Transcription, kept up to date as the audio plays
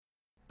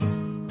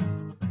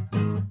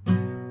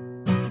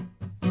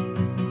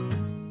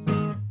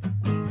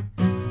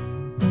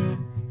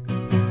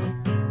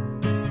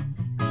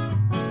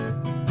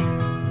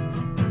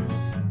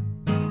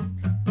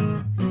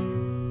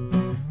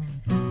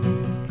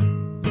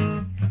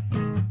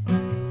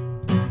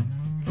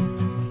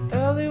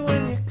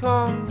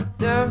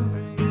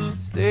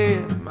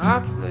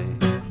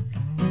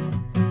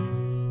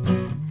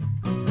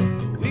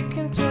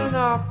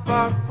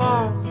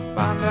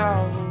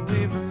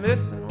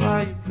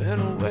while you've been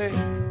away.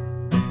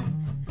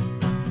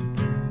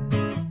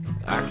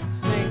 I could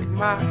sink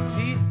my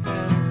teeth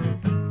in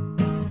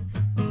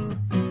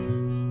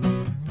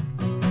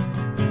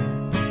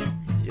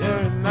your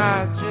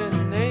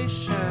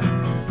imagination.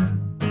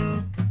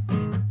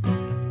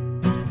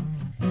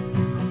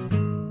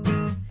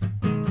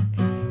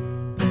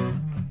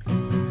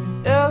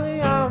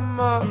 Ellie, I'm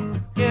up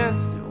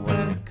against it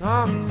when it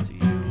comes to you.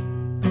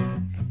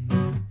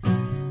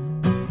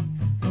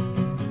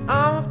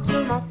 I'm up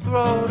to my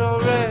throat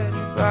already,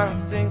 but I'll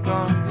sink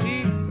on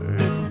deeper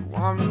if you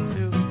want me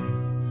to.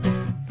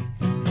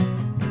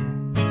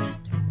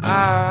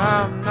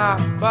 I'm not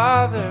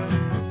bothered.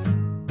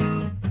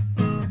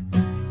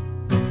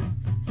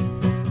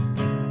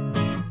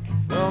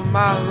 Fill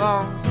my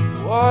lungs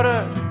with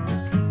water.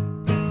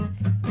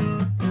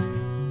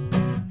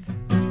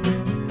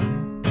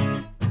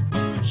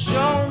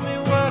 Show me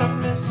what I'm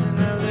missing,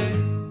 LA.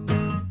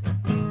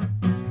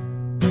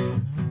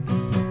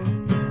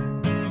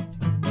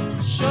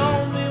 Show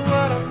me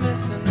what I'm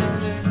missing,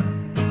 LA.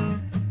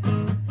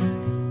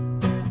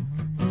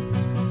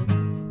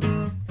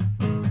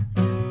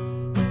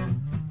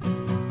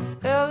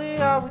 Ellie,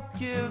 I would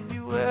give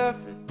you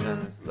everything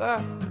that's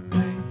left of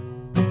me.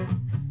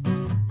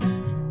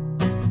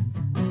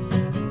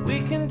 We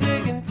can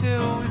dig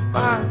until we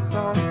find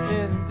some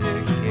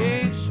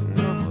indication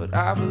of what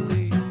I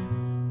believe.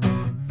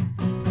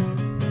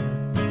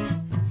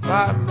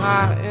 Fight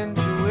my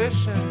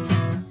intuition.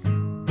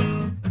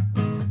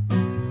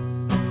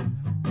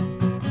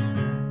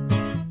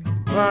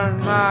 Burn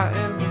my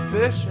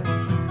inhibition.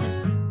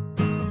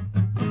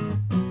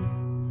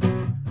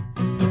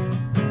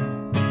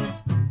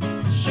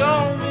 Show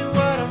me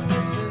what I'm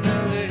missing,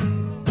 LA.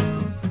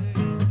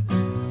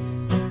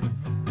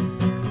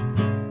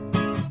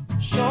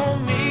 Show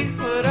me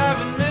what I've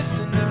been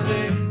missing,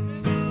 LA.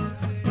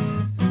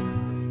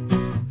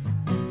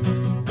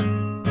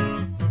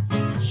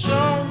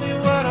 Show me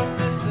what I'm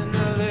missing,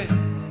 LA.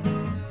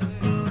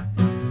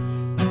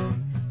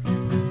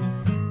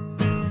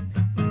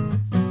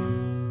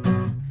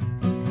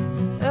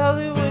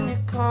 Ellie, when you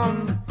come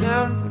to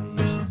Denver,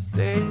 you should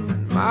stay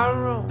in my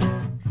room.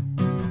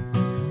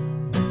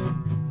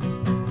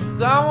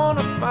 'Cause I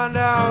wanna find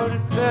out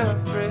if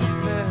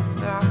everything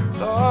I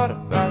thought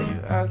about you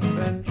has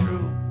been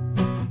true.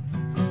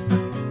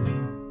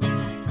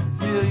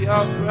 Feel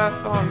your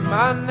breath on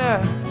my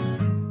neck.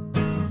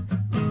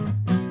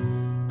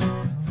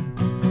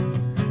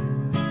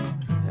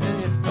 And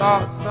your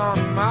thoughts on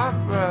my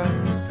breath.